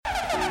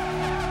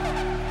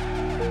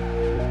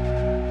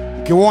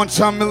Okay, one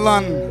time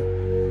Milan.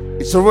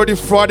 It's already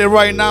Friday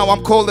right now.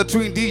 I'm called the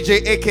Twin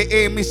DJ,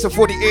 aka Mr.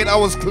 48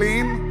 Hours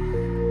Clean.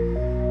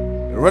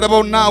 Right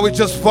about now, we're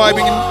just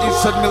vibing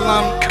inside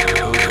Milan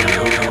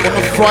on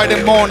a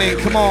Friday morning.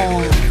 Come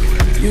on.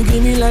 You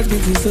give me life,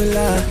 this is so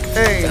loud.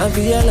 Hey. I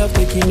feel your love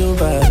taking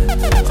over.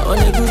 On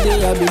a good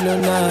day, I be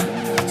alone.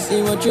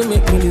 See what you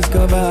make me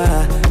discover.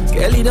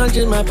 Girl, you don't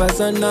change my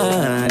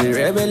persona. The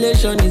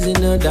revelation is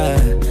in order.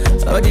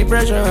 All the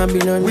pressure I've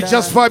been under. We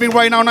just vibing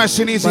right now, nice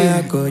and easy.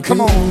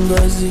 Come on.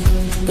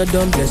 God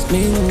don't bless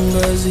me,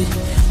 Ngozi.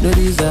 No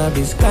deserve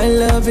this kind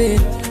loving.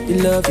 The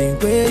loving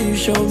way you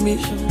show me.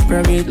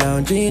 Private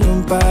lounging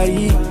on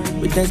Paris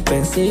with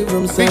expensive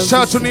room service. Big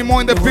shout to Nemo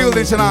in the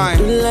building tonight.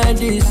 Like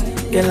this,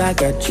 girl, I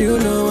got you,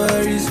 no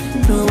worries,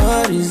 no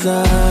worries.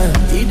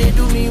 He did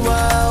do me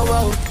wow,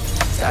 wow.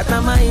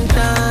 Sata my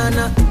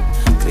intana.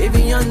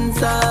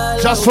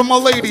 Just for my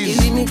ladies.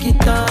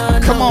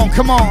 Come on,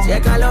 come on.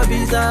 Every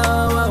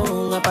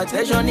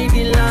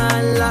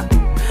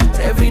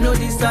no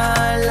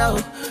desire,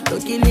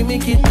 don't kill me,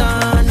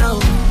 kitana.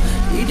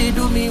 He did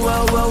do me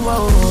wow, wow,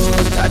 wow.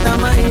 Sata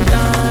my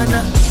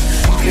intana.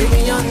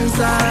 Baby on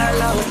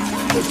sala,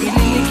 don't kill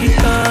me,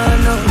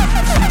 kitana.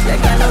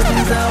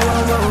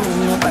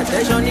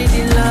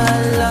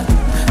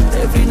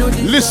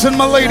 Listen,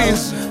 my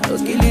ladies.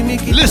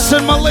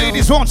 Listen, my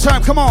ladies. One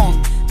time, come on.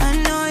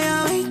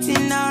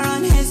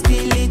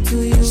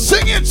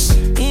 Sing it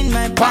in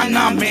my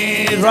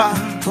Panamera.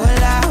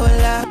 Hola,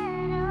 hola.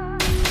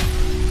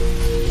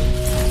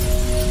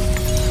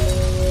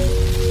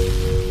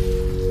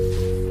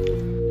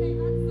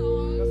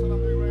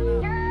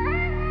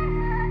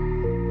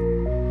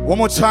 One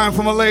more time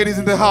for my ladies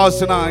in the house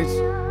tonight.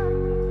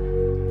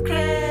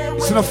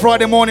 It's on a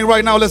Friday morning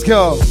right now. Let's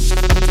go.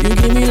 You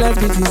give me life,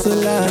 this is so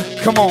loud.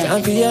 Come on.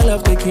 I feel your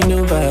love taking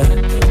over.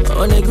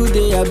 On a good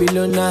day, I be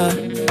alone.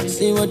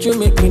 See what you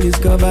make me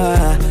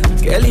discover.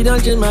 Girl, you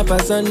don't change my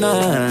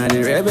persona.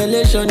 The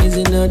revelation is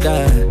in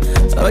order.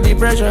 All the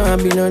pressure I've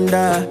been under.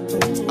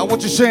 And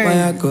what you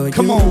saying?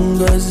 Come you, on.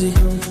 Ngozi.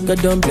 God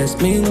don't bless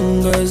me,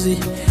 Ngozi.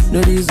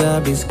 No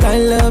deserve this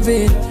kind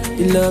loving.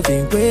 The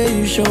loving way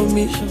you show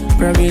me.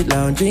 Private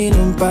lounging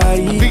on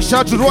Paris. Big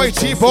shout to Roy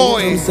T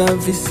Boy.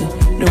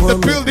 The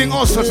building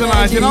also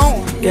tonight, you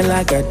know. Girl,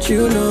 I got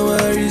you, no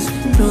worries.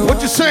 No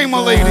what you saying, my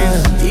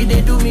ladies? He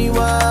did do me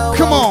wow.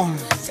 Come on.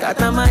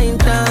 Scatter my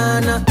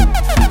intana.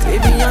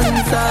 Baby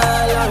on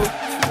sala.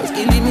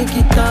 Killing me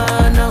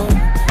kitana.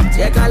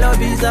 Check all of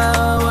his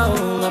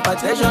my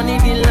protection in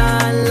the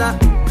lala.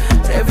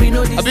 Every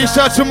no a big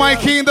shout to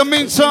Mikey in the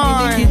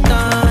meantime.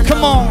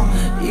 Come on.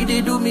 He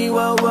did do me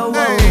wow, wow,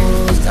 wow.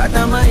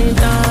 Scatter my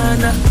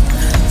intana.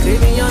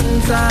 Baby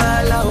on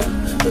sala.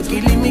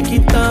 Killing me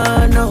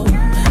kitana.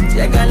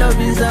 Check all of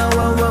his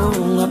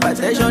my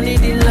protection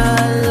in the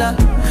lala.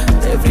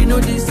 Every no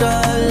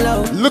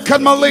desire. Look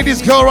at my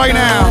ladies go right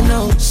now.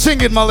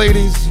 Sing it, my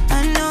ladies.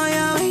 I know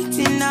you're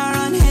waiting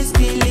around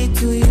hastily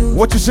to you.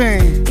 What you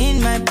saying? In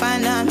my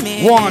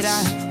Panamera. Once.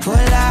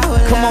 Hola,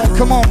 hola. Come on,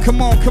 come on,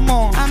 come on, come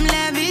on. I'm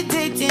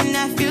levitating,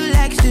 I feel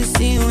like to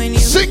see when you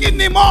sing it,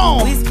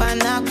 Nemo.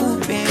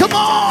 Come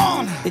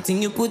on. The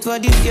thing you put for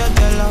this your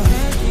love.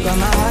 Got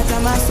my heart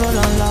and my soul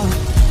on love.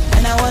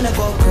 And I wanna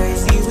go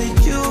crazy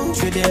with you.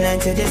 Through the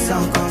night till the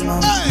sun come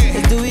on. Hey.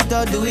 Let's do it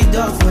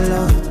all for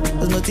love.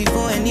 There's nothing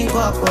for any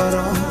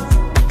corporal.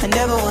 I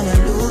never wanna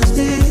lose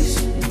this.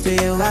 To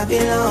you I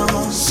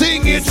belong.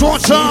 Sing it one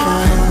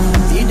time.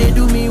 He did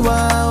do me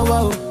wow,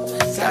 wow.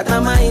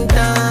 Scatter my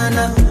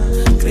intana.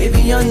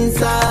 Gravy on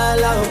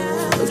sala.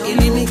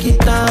 Killing me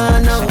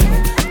kitana.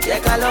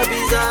 Check all of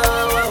his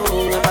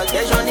wow.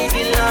 Vacation in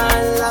the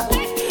lala.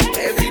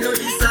 Every no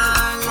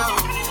desire.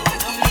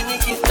 Killing me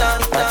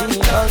kitana. Party me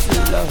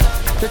hustle love.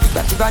 Pretty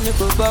back to you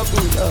for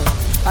bubble love.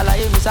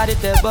 Alaye mi sáré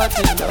tẹ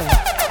bọ́tì lọ.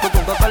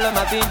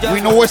 We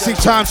no wasting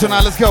time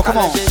tonight. Let's go. Come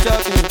on.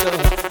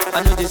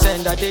 I know they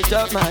send that they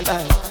drop my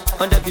life.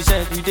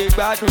 100% we dey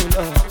gbadun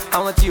lọ.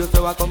 Àwọn tí o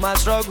fẹ́ wa kọ́ máa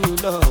struggle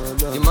lọ.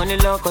 The money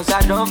long cause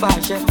I don't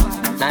fashion.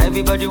 Now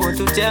everybody want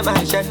to tear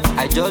my shirt.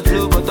 I just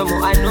blow but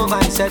I know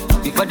myself.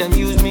 Before them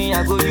use me,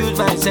 I go use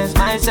my sense,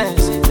 my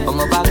sense.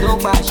 Ọmọ bá tó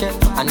pàṣẹ.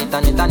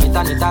 Anita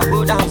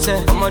go down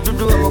set. Ọmọ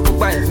dúdú ọmọ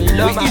pupa ẹ̀mí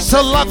lọ́ba. We East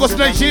Lagos,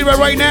 Nigeria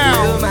right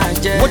now.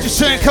 What you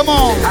saying? Come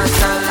on.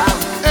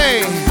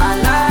 Hey.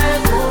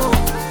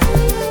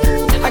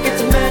 I get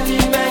too many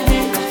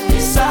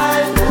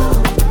disciples.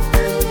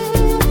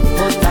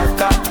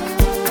 Motaka,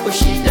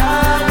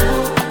 Oshidano.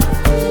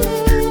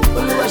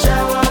 Oluwa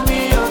shower me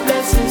your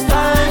blessings,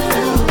 thank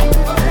you.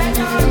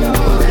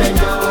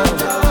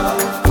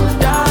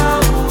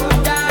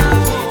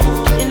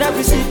 In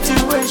every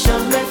situation,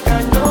 make I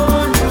know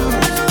you.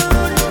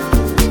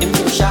 In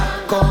the shop,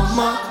 come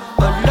on,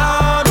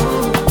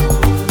 alone.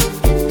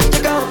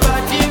 Check out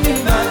body, me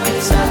back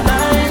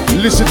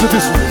inside. Listen to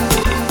this one.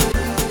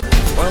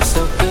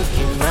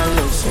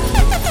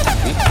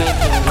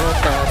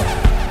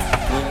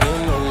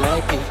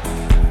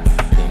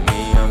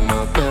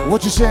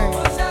 What you saying?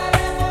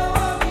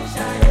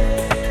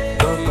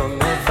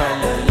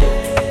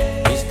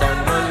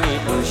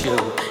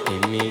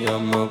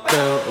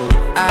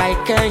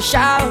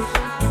 shout.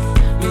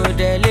 You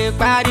dele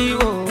party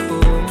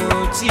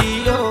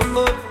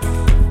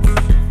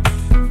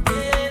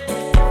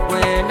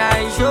when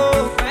I show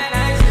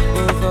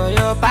for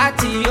your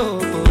party,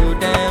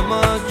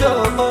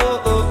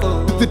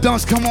 the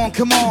dance, come on,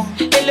 come on.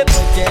 Elle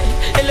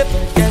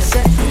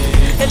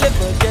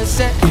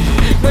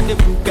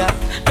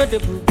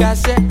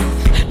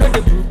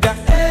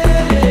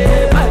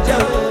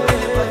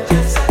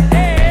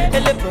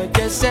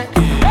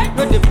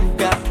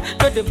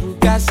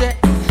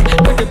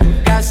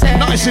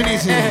nice and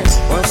easy.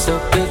 What's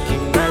up,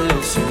 taking my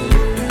lesson?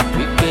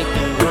 We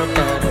taking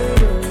water.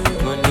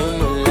 Money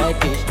no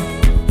like it.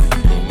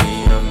 Me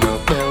I'm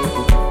not well.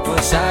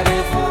 What's out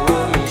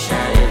for me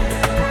shine?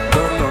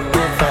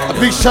 A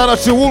big shout out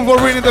to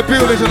Wolverine in the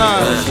building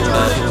tonight.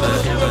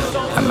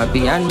 I'm a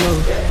piano.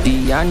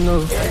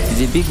 It's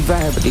a big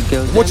vibe, but the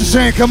girls. What you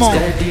saying? Come on.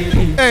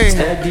 Steadily, Hey.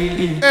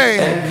 steadily, Hey.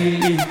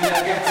 steadily.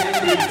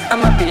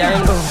 I'm a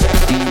piano.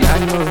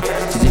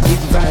 It's a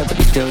big vibe, but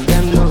the girls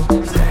them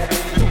know.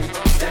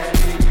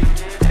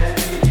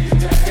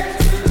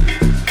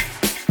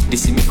 They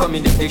see me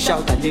coming, they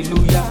shout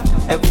hallelujah.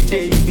 Every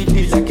day it be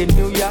like a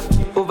new year.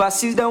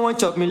 Overseas they won't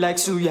chop me like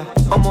suya.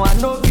 Omo I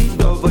know big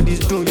dog but this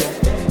dunya.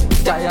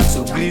 Tired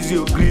so greasy,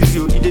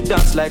 it dey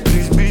dance like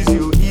breezy,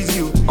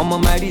 easy. Omo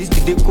my wrist,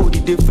 they cold,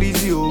 they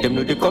freeze you. Them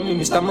know they call me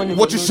Mr. Money.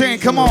 What you saying?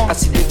 Come on. I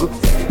see they go.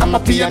 I'm a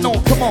piano.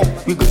 Come on.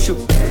 We go show,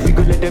 we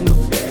go let them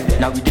know.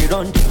 Now we dey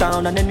run the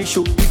town and any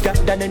show. We got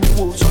than any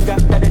woe, stronger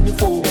than any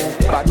foe.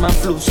 Bad man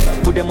flows,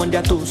 put them on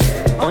their toes.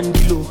 On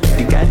the low,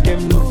 the guy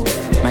them know.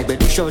 My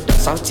bed is short,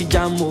 South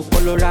Jamo,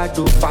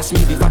 Colorado. Pass me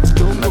the fat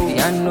domo.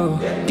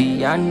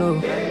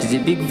 Piano, it's a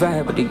big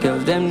vibe, but the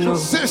girls them know.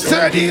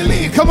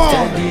 Steadily, come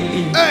on.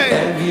 Hey.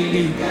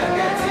 Steadily.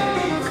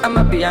 I'm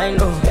a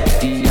piano,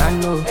 it's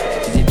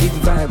a big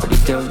vibe, but the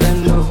girls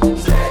them know.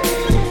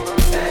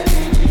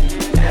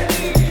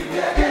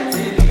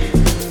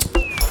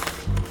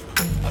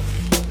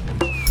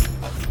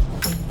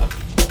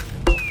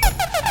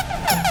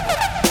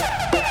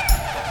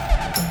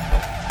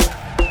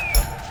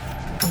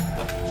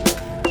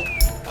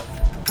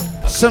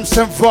 Some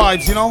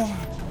vibes, you know.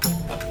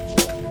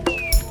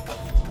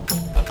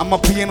 I'm a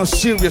piano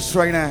serious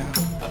right now.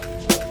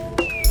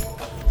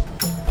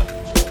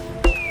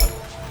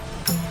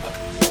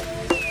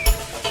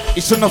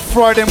 It's on a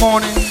Friday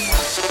morning.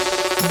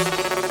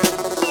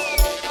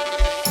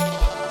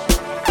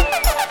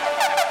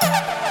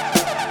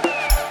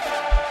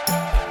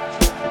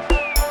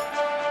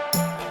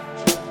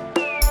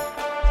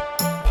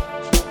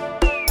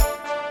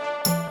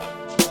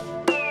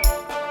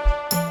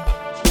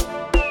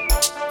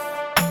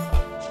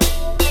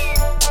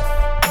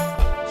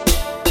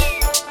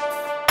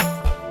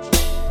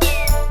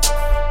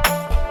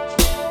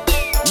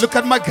 Look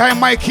at my guy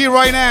Mikey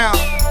right now.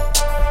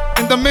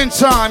 In the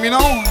meantime, you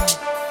know.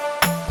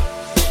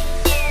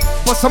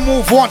 Bust a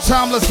move one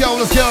time, let's go,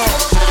 let's go.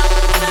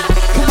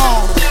 Come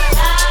on.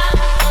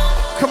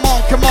 Come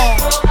on, come on.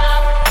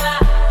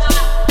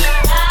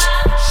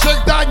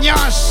 Shake that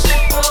nyash.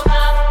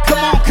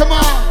 Come on, come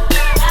on.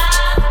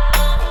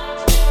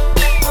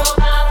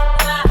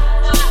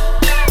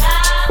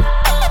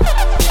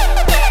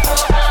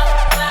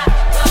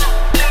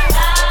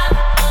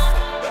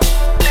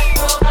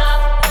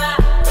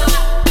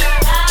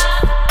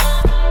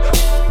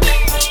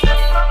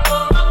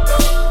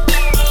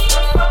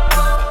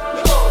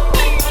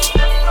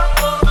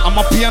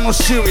 Piano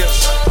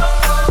serious.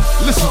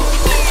 Listen.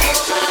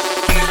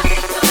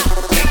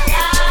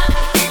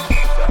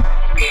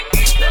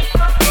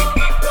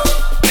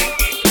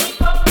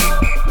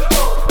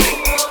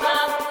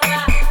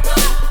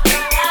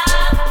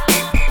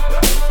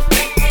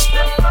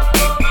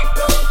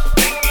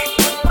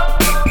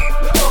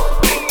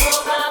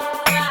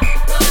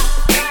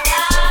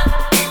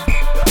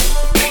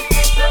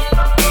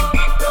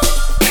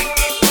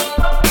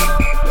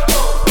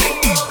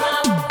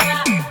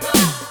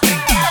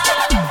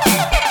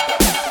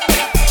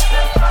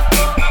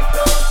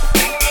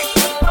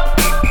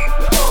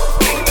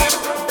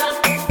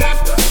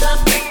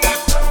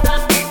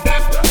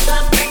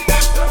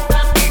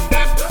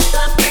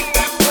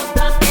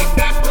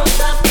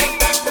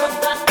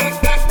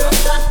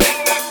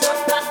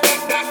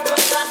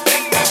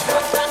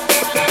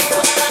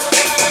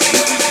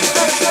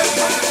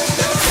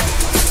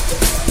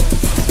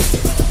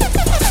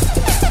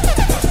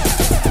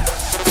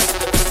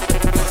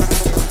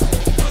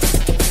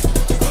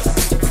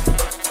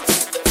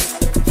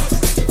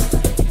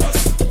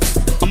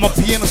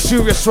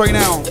 Serious right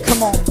now.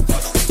 Come on.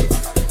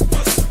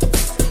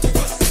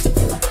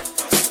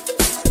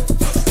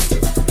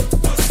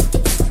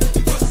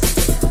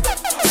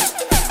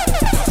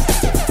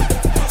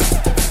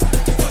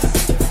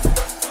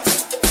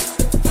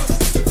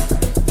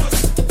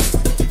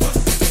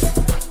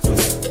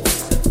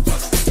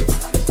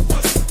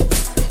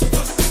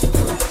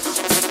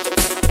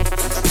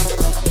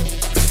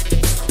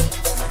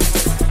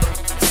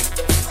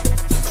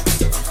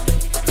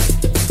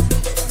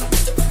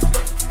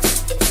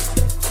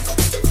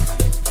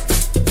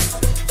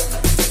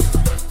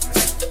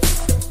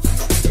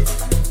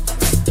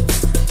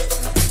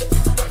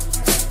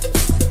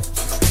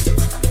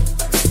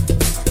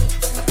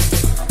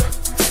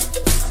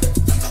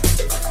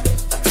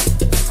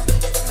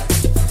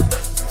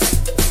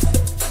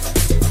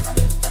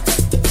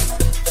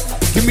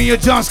 me your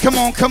dance. Come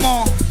on, come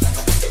on.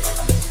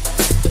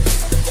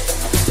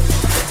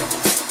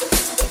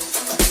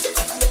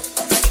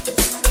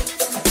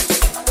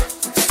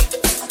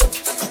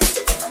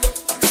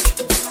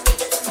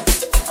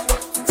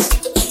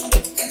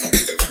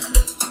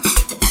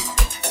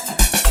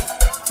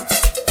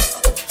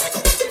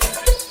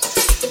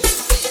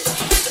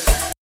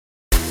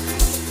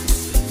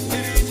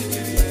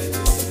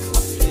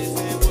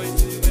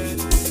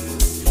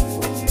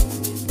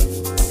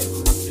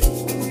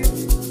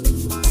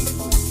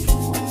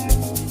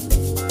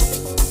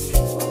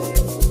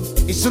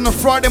 It's on a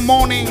Friday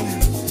morning.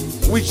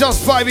 We're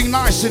just vibing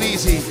nice and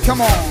easy.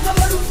 Come on.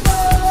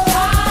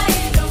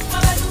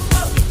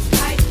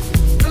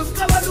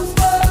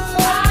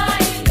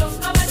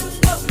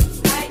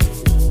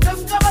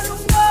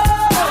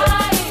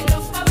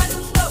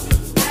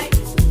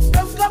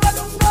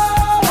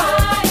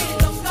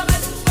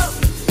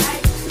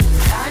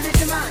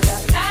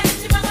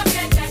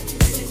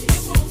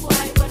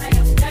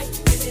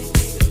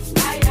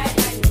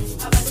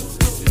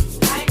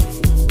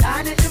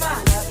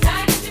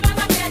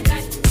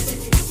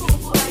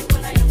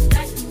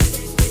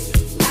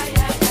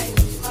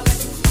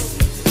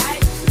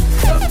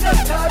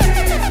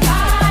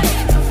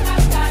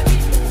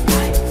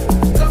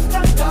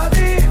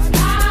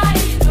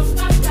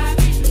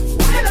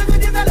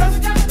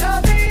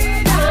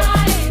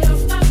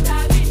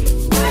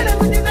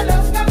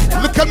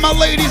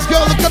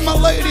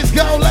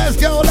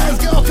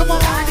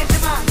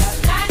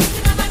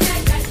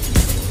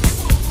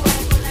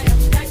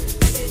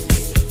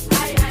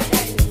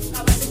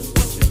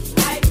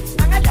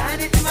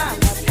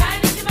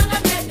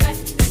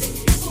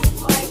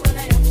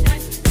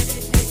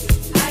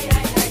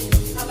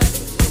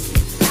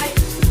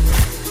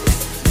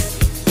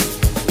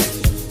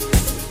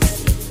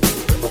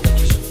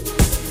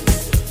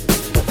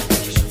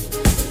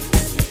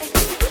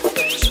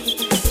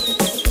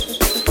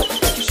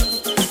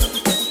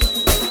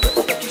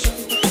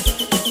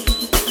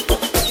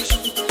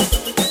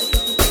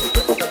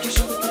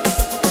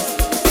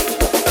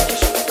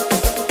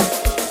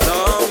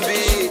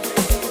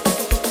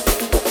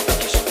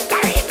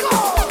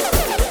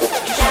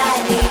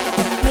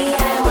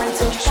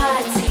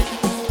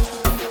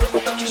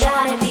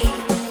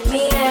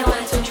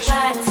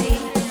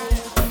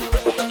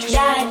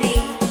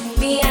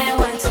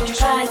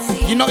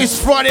 It's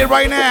Friday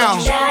right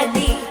now.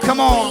 Come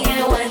on.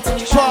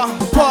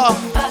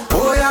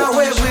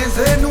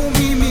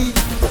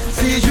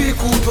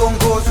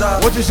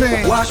 What you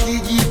saying?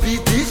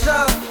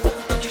 Wakijipitisha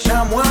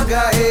na mwaga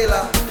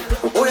hela.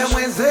 Oya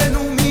mwenzenu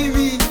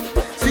mimi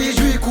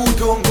sijui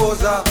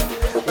kutongoza.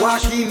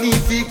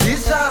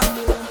 Wakinifikisha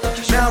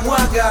na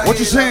mwaga hela. What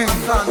you saying?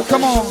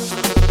 Come on.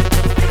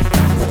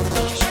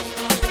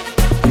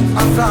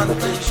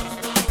 Asante.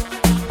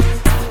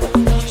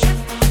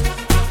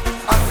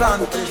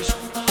 Asante.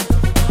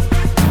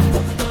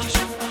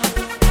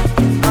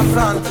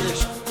 Asante.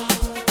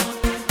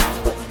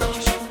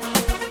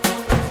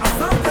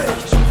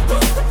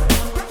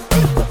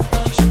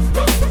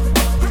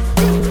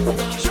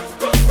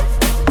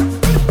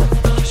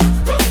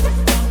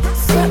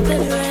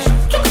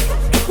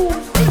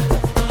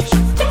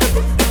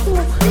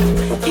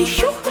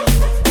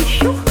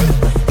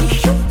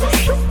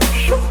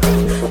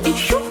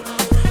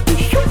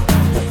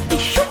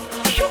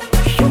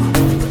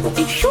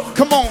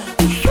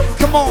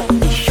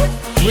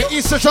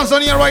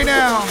 Tanzania right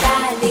now.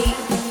 Daddy,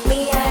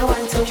 me, I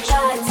want to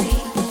party.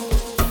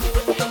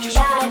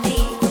 Daddy,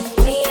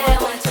 me, I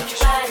want to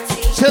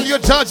party. Tell your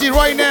daddy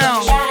right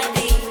now.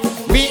 Daddy,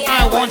 me,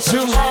 I want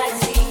to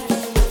party.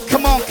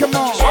 Come on, come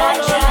on.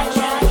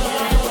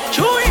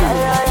 Joy.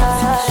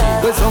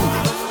 Where's home?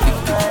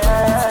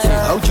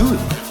 How do it?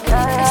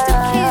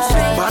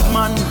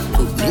 Batman.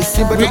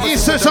 We're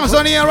East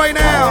Tanzania right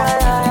now.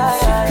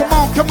 Come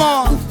on, come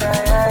on.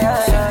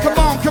 Come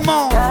on, come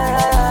on.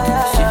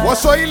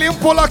 Waswahili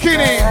mpo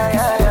lakini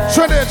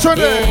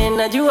twende.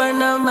 Najua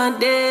na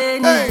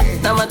madeni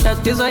na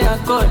matatizo ya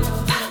kodi,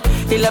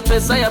 ila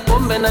pesa ya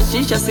pombe na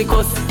shisha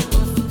sikosi.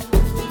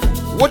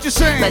 What you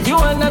saying?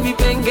 Najua na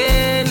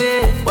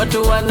vipengele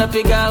watu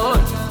wanapiga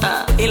hodi,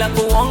 ila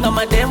kuonga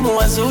mademu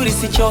wazuri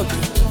sichoki.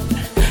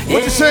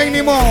 What you saying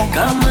Nimo?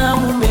 Kama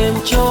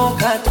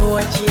umemchoka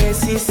tuachie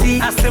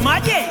sisi.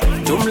 Asemaje?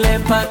 Tumle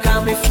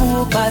paka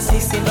mifupa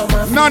sisi ndo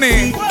mafisi.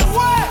 Nani?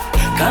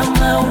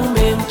 Kama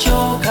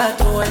umemchoka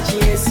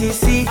tuachie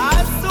sisi.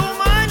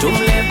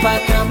 Tumle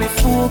paka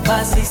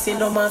mifupa sisi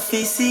ndo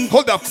mafisi.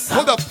 Hold up,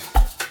 hold up.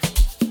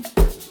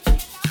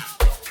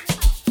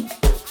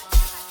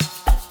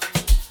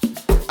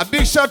 A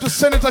big shout to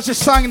Senator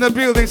Chisang in the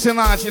building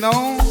tonight, you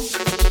know.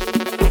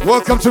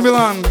 Welcome to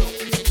Milan.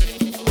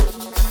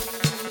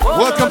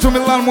 Welcome to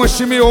Milan,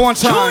 Mweshimio, one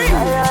time.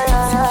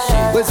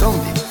 Where's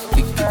home?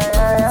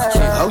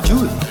 How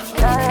do it?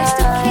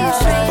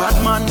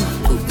 Batman.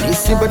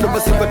 Simba ndo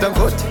Simba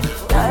Dangote.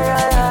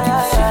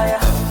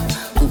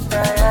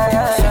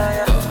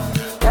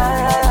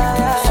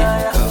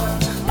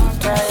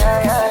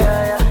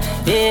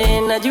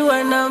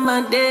 Najua na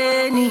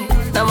madeni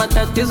na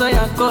matatizo ya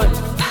kodi,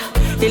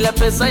 ila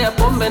pesa ya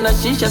pombe na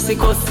shisha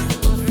sikosi.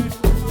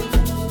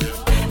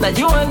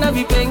 Najua na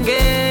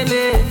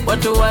vipengele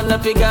watu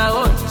wanapiga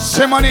hodi,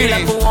 sema nini? ila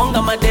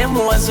kuonga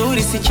mademu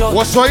wazuri sichoki.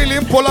 Waswahili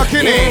mpo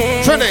lakini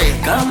twende.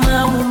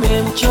 Kama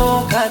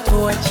umemchoka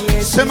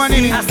tuachie. Sema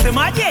nini?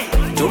 Asemaje?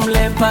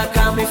 Tumle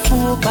mpaka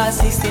mifupa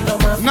sisi ndo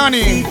mafupi.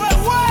 Nani?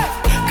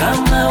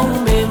 Kama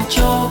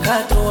umemchoka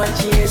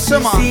tuachie.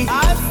 Sema.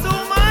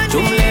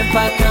 Tumle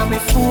mpaka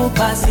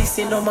mifupa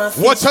sisi ndo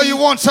mafupi. What are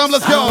you want, Sam?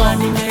 Let's go.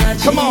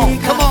 Come on,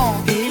 come on.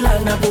 Ila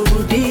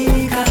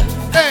naburudika.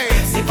 Hey.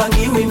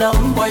 Sipangiwi na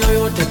mbwa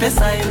yoyote,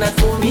 pesa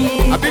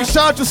inatumika. A big shout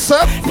out to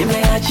Seth.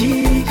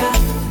 Nimeachika.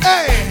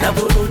 Hey.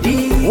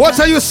 Naburudika. What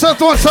are you,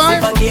 Seth, one time?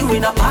 Sipangiwi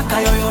na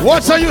paka yoyote.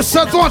 What are you,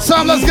 Seth, one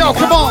time? Let's go.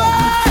 Come on.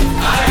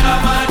 I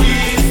am a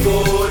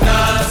disco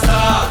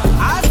dancer.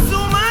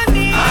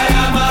 Asumani. I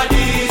am a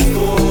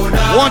disco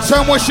dancer. One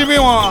time,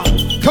 Weshimiwa.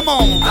 Come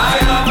on. I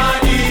am a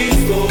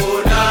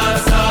disco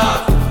dancer.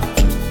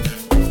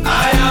 I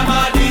am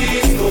a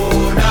disco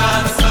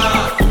dancer.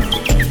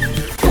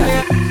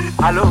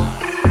 Hello.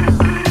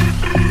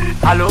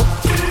 Hello.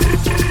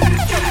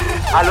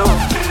 Hello.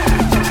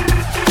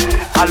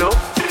 Hello.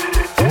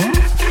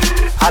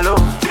 Hello.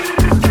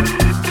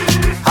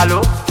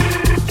 Hello.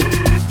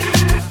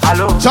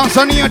 Hello.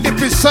 Tanzania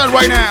dip inside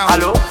right now.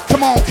 Hello.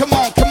 Come on, come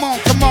on, come on,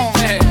 come on.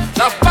 Hey,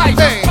 now fight.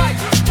 Hey.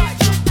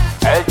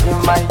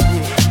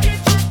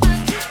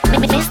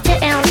 Mr.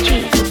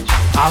 LG.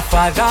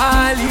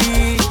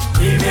 Afadhali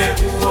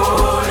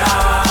nimekuona,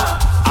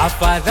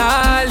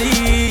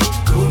 afadhali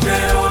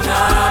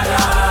tumeonana,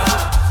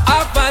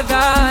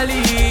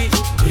 afadhali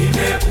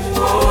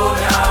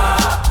nimekuona,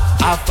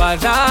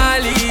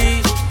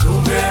 afadhali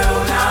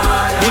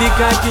tumeonana.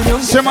 Nilikaa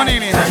kinyonge. Sema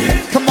nini?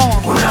 Come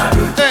on.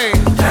 Hey.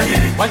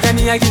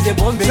 Wakaniagize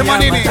pombe Sema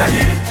nini?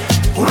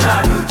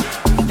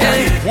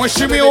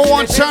 Weshimiwa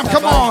one time.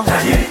 Come on.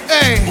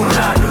 Hey.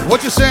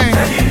 What you saying?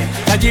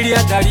 Tajiri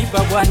atalipa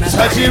bwana.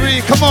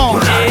 Tajiri, come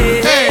on.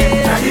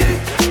 Hey.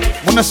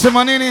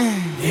 Unasema nini?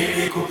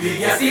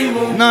 Nilikupigia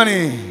simu.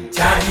 Nani?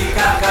 Chaji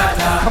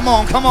kakata. Come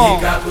on, come on.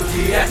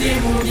 Nikakutia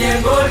timu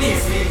mjengoni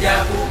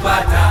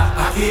sijakupata.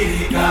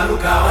 Akili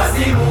karuka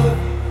wazimu.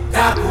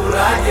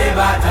 Takuraje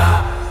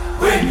bata.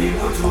 Weni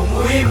mtu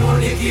muhimu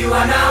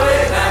nikiwa nawe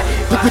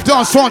najipata. Put the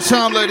dance one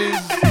time, ladies.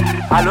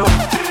 Hello.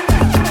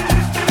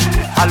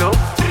 Hello.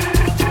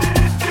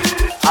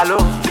 Hello.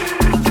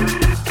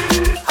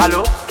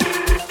 Hello.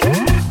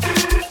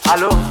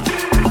 Hello.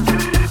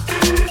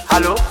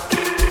 Hello.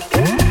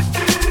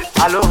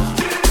 Hello.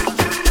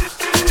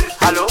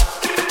 Hello.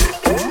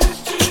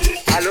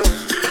 Hello.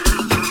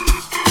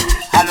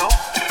 Hello.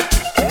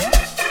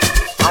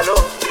 Hello.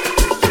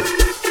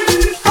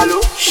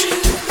 Hello.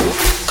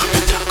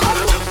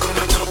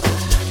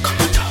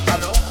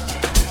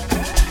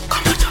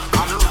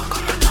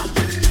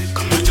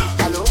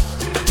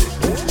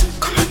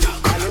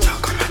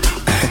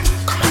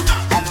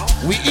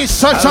 We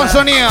inside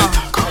Tanzania.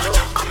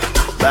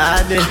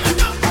 Bade.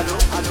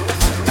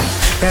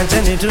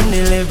 Yacheni tu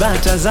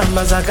nilibata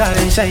zama za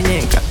kale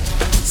nshainyeka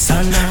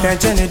sana.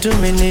 Yacheni tu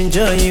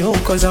mininjoi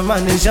huko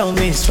zamani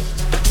nshaumiswa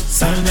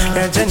sana.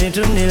 Yacheni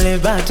tu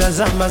nilibata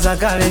zama za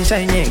kale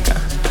nshainyeka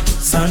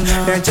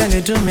sana.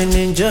 Yacheni tu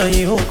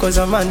mininjoi huko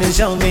zamani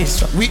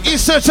nshaumiswa. We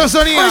inside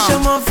Tanzania. Maisha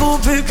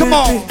mafupi Come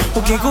on.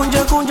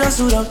 Ukikunja kunja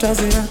sura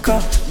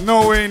utazeeka.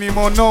 No way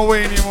anymore, no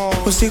way anymore.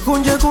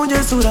 Usikunje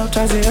kunje sura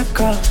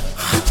utazeeka.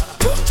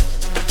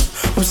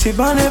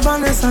 Usibane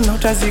bane sana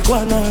utazikwa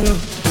nalo.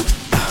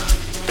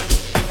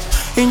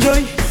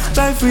 Enjoy,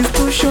 life is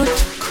too short.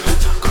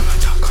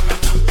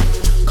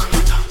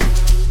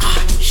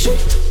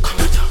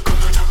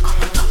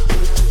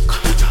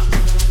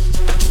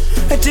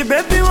 Eti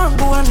baby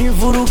wangu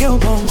wanivuruge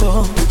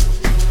ubongo,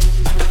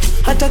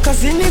 hata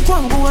kazini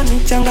kwangu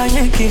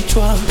wanichanganye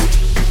kichwa.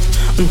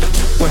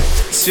 We,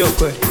 sio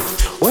kweli.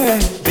 We,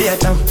 bia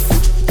tamu.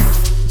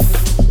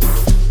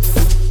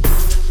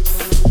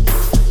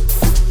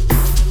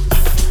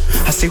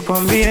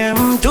 Asikwambie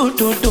mtu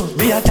tutu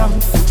bia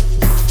tamu.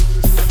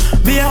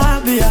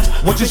 Bia bia.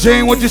 What you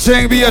saying? What you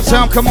saying? Be a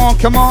time. Come on,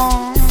 come on.